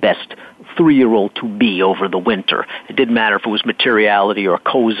Todd's best 3-year-old to be over the winter. It didn't matter if it was Materiality or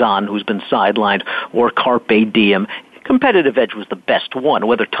Kozan, who's been sidelined, or Carpe Diem. Competitive Edge was the best one.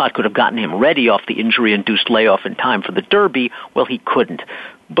 Whether Todd could have gotten him ready off the injury-induced layoff in time for the Derby, well, he couldn't.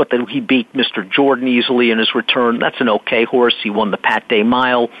 But then he beat Mr. Jordan easily in his return. That's an okay horse. He won the Pat Day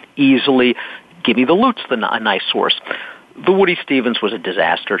Mile easily. Gimme the Lutz, a nice horse. The Woody Stevens was a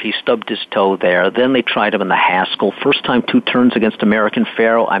disaster. He stubbed his toe there. Then they tried him in the Haskell. First time 2 turns against American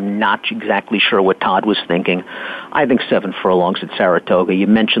Pharoah. I'm not exactly sure what Todd was thinking. I think 7 furlongs at Saratoga. You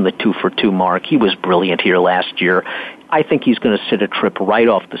mentioned the 2-for-2 mark. He was brilliant here last year. I think he's going to sit a trip right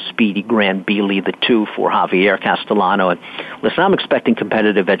off the speedy Grand Beely, the 2 for Javier Castellano. And listen, I'm expecting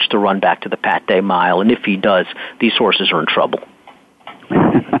Competitive Edge to run back to the Pat Day Mile. And if he does, these horses are in trouble.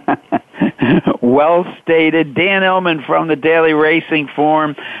 Well stated. Dan Illman from the Daily Racing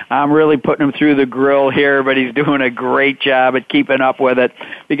Form. I'm really putting him through the grill here, but he's doing a great job at keeping up with it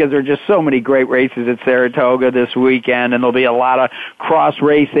because there are just so many great races at Saratoga this weekend, and there'll be a lot of cross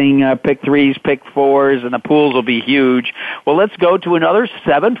racing, pick 3s, pick 4s, and the pools will be huge. Well, let's go to another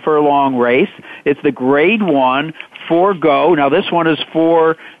 7 furlong race. It's the Grade 1 Forego. Now, this one is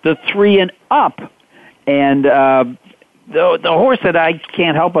for the 3 and up, and the horse that I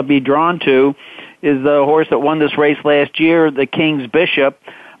can't help but be drawn to is the horse that won this race last year, the King's Bishop.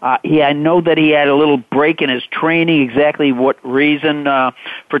 I know that he had a little break in his training. Exactly what reason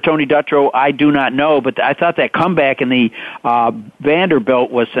for Tony Dutrow, I do not know. But I thought that comeback in the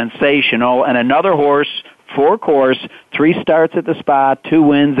Vanderbilt was sensational. And another horse, 4-course, 3 starts at the spot, 2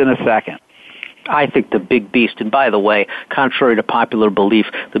 wins in a second. I think the Big Beast, and by the way, contrary to popular belief,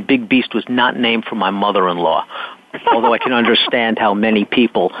 the Big Beast was not named for my mother-in-law. Although I can understand how many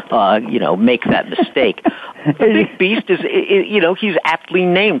people, make that mistake. The Big Beast is, he's aptly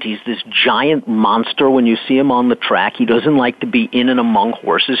named. He's this giant monster when you see him on the track. He doesn't like to be in and among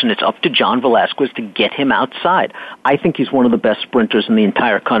horses, and it's up to John Velasquez to get him outside. I think he's one of the best sprinters in the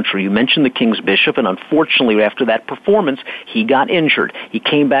entire country. You mentioned the King's Bishop, and unfortunately, after that performance, he got injured. He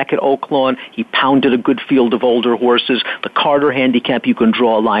came back at Oaklawn. He pounded a good field of older horses. The Carter Handicap, you can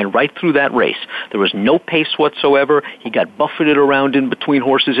draw a line right through that race. There was no pace whatsoever. He got buffeted around in between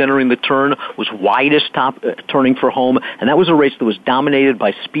horses entering the turn, was widest top turning for home, and that was a race that was dominated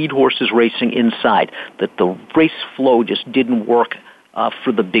by speed horses racing inside. That the race flow just didn't work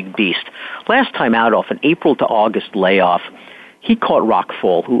for the Big Beast. Last time out off an April to August layoff, he caught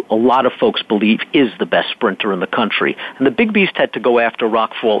Rockfall, who a lot of folks believe is the best sprinter in the country. And the Big Beast had to go after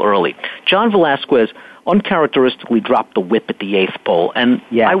Rockfall early. John Velasquez uncharacteristically dropped the whip at the 8th pole, and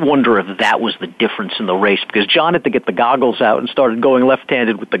I wonder if that was the difference in the race, because John had to get the goggles out and started going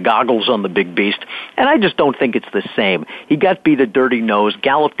left-handed with the goggles on the Big Beast, and I just don't think it's the same. He got beat a dirty nose,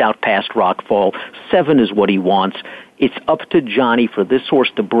 galloped out past Rockfall. 7 is what he wants. It's up to Johnny for this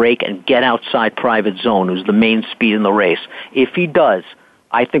horse to break and get outside Private Zone, who's the main speed in the race. If he does,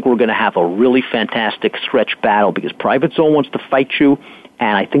 I think we're going to have a really fantastic stretch battle, because Private Zone wants to fight you,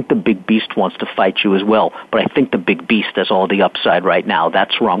 and I think the Big Beast wants to fight you as well. But I think the Big Beast has all the upside right now.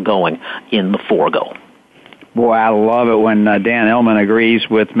 That's where I'm going in the Forego. Boy, I love it when Dan Illman agrees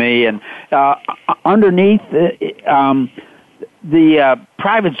with me. And underneath the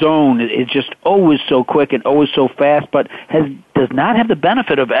Private Zone is just always so quick and always so fast, but does not have the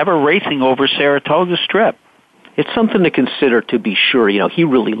benefit of ever racing over Saratoga Strip. It's something to consider, to be sure. He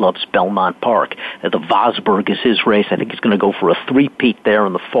really loves Belmont Park. The Vosburg is his race. I think he's going to go for a 3-peat there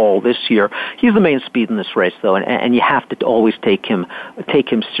in the fall this year. He's the main speed in this race, though, and you have to always take him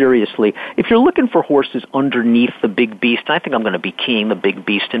seriously. If you're looking for horses underneath the Big Beast, I think I'm going to be keying the Big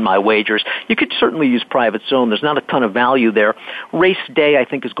Beast in my wagers. You could certainly use Private Zone. There's not a ton of value there. Race Day, I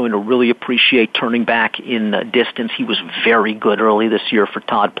think, is going to really appreciate turning back in distance. He was very good early this year for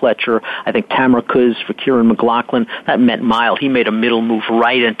Todd Pletcher. I think Tamarcuz for Kieran McLaughlin. That meant mile. He made a middle move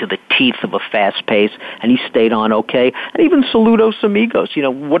right into the teeth of a fast pace, and he stayed on okay. And even Saludos Amigos,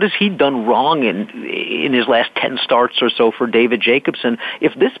 what has he done wrong in his last 10 starts or so for David Jacobson?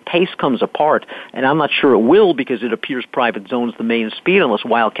 If this pace comes apart, and I'm not sure it will because it appears Private Zone's the main speed unless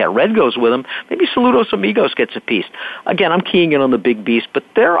Wildcat Red goes with him, maybe Saludos Amigos gets a piece. Again, I'm keying in on the Big Beast, but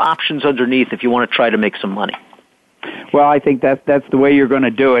there are options underneath if you want to try to make some money. Well, I think that's the way you're going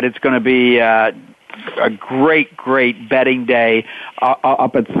to do it. It's going to be a great betting day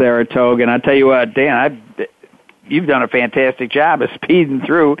up at Saratoga. And I tell you what, Dan, you've done a fantastic job of speeding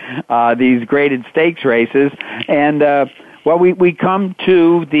through these graded stakes races. And well, we come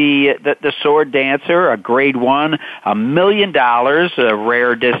to the Sword Dancer, a Grade 1, $1 million, a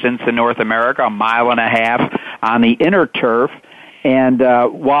rare distance in North America, 1.5 miles on the inner turf. And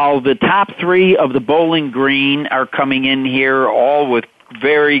while the top 3 of the Bowling Green are coming in here, all with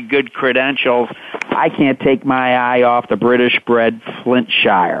very good credentials, I can't take my eye off the British-bred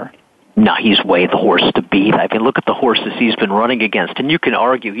Flintshire. No, he's way the horse to beat. I mean, look at the horses he's been running against, and you can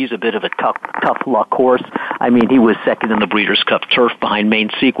argue he's a bit of a tough luck horse. I mean, he was second in the Breeders' Cup Turf behind Main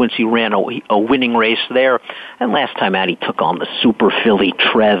Sequence. He ran a winning race there, and last time out he took on the Super Filly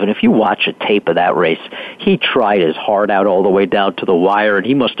Trev, and if you watch a tape of that race, he tried his heart out all the way down to the wire, and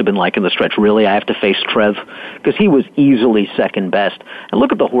he must have been like in the stretch, really, I have to face Trev? Because he was easily second best. And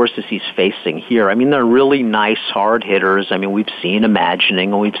look at the horses he's facing here. I mean, they're really nice, hard hitters. I mean, we've seen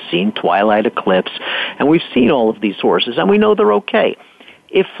Imagining, and we've seen Twilight Eclipse, and we've seen all of these horses, and we know they're okay.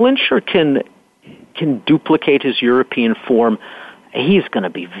 If Flintshire can duplicate his European form, he's going to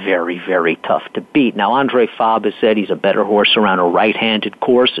be very, very tough to beat. Now, Andre Fabre has said he's a better horse around a right-handed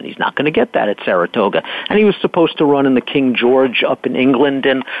course, and he's not going to get that at Saratoga. And he was supposed to run in the King George up in England,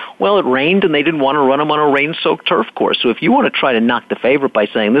 and, well, it rained, and they didn't want to run him on a rain-soaked turf course. So if you want to try to knock the favorite by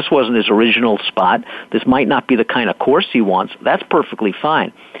saying this wasn't his original spot, this might not be the kind of course he wants, that's perfectly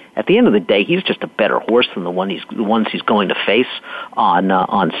fine. At the end of the day, he's just a better horse than the ones he's going to face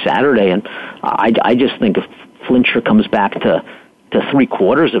on Saturday. And I just think if Flintshire comes back to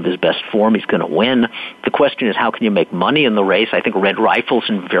three-quarters of his best form, he's going to win. The question is, how can you make money in the race? I think Red Rifle's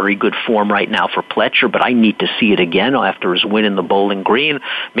in very good form right now for Pletcher, but I need to see it again after his win in the Bowling Green.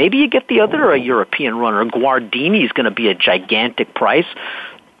 Maybe you get the other European runner. Guardini's going to be a gigantic price.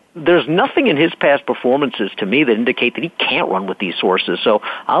 There's nothing in his past performances to me that indicate that he can't run with these horses. So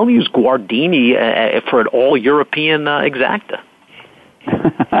I'll use Guardini for an all-European exacta.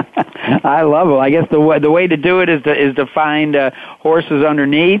 I love it. I guess the way to do it is to find horses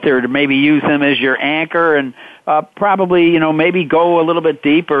underneath, or to maybe use him as your anchor, and probably maybe go a little bit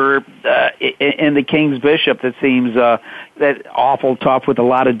deeper in the King's Bishop. That seems that awful tough with a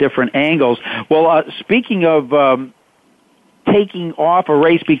lot of different angles. Well, speaking of taking off a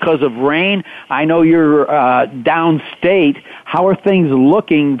race because of rain, I know you're downstate. How are things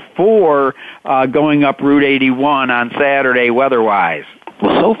looking for going up Route 81 on Saturday weather-wise?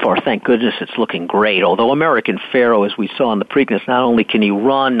 Well, so far, thank goodness, it's looking great. Although American Pharoah, as we saw in the Preakness, not only can he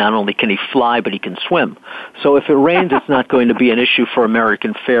run, not only can he fly, but he can swim. So if it rains, it's not going to be an issue for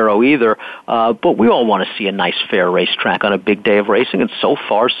American Pharoah either. But we all want to see a nice, fair racetrack on a big day of racing, and so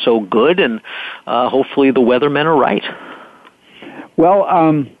far, so good. And hopefully the weathermen are right.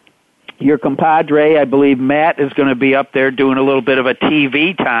 Well, your compadre, I believe Matt, is going to be up there doing a little bit of a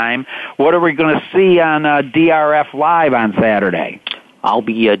TV time. What are we going to see on DRF Live on Saturday? I'll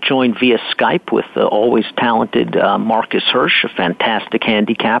be joined via Skype with the always talented Marcus Hirsch, a fantastic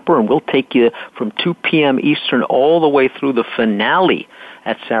handicapper, and we'll take you from 2 p.m. Eastern all the way through the finale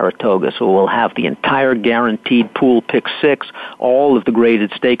at Saratoga. So we'll have the entire guaranteed pool pick six, all of the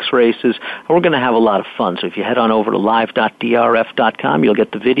graded stakes races, and we're going to have a lot of fun. So if you head on over to live.drf.com, you'll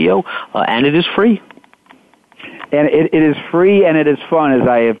get the video, and it is free. And it is free and it is fun, as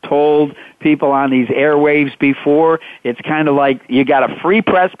I have told people on these airwaves before. It's kind of like you got a free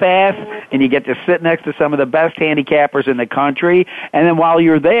press pass and you get to sit next to some of the best handicappers in the country. And then while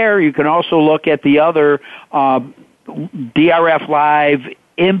you're there, you can also look at the other DRF Live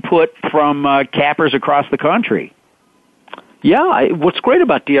input from cappers across the country. Yeah, what's great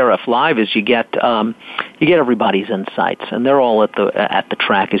about DRF Live is you get everybody's insights, and they're all at the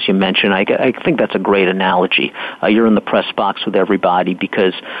track, as you mentioned. I think that's a great analogy. You're in the press box with everybody,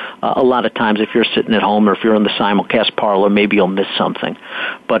 because a lot of times if you're sitting at home or if you're in the simulcast parlor, maybe you'll miss something.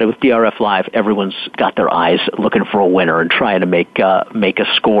 But with DRF Live, everyone's got their eyes looking for a winner and trying to make a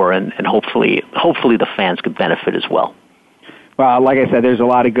score, and hopefully the fans could benefit as well. Well, like I said, there's a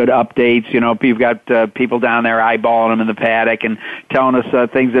lot of good updates. You've got people down there eyeballing them in the paddock and telling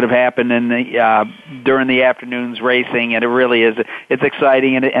us things that have happened in the during the afternoon's racing, and it really is. It's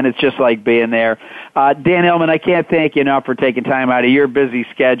exciting, and it's just like being there. Dan Illman, I can't thank you enough for taking time out of your busy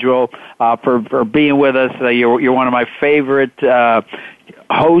schedule for being with us. You're one of my favorite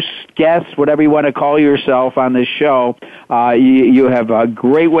hosts, guests, whatever you want to call yourself on this show. You have a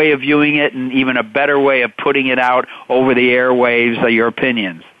great way of viewing it, and even a better way of putting it out over the airwaves, your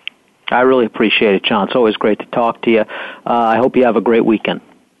opinions. I really appreciate it, John. It's always great to talk to you. I hope you have a great weekend.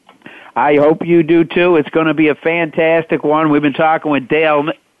 I hope you do, too. It's going to be a fantastic one. We've been talking with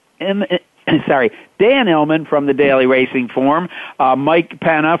Dan Illman from the Daily Racing Form, Mike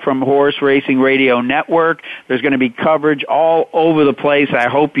Penna from Horse Racing Radio Network. There's going to be coverage all over the place. I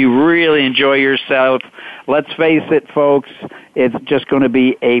hope you really enjoy yourself let's face it, folks, it's just going to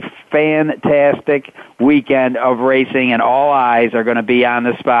be a fantastic weekend of racing, and all eyes are going to be on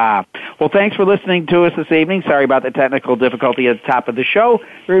the Spa. Well, thanks for listening to us this evening. Sorry about the technical difficulty at the top of the show.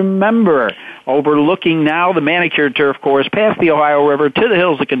 Remember, overlooking now the manicured turf course past the Ohio River to the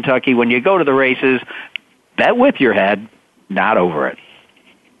hills of Kentucky, when you go to the races, bet with your head, not over it.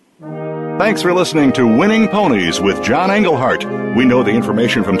 Thanks for listening to Winning Ponies with John Englehart. We know the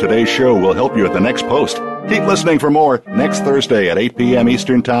information from today's show will help you at the next post. Keep listening for more next Thursday at 8 p.m.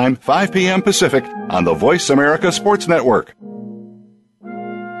 Eastern Time, 5 p.m. Pacific on the Voice America Sports Network.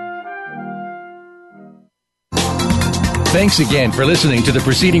 Thanks again for listening to the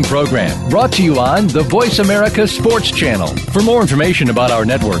preceding program, brought to you on the Voice America Sports Channel. For more information about our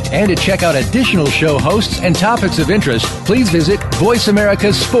network and to check out additional show hosts and topics of interest, please visit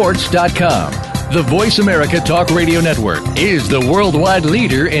voiceamericasports.com. The Voice America Talk Radio Network is the worldwide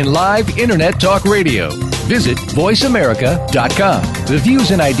leader in live Internet talk radio. Visit voiceamerica.com. The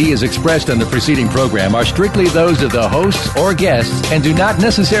views and ideas expressed on the preceding program are strictly those of the hosts or guests and do not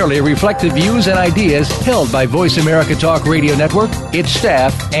necessarily reflect the views and ideas held by Voice America Talk Radio Network, its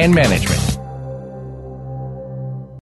staff, and management.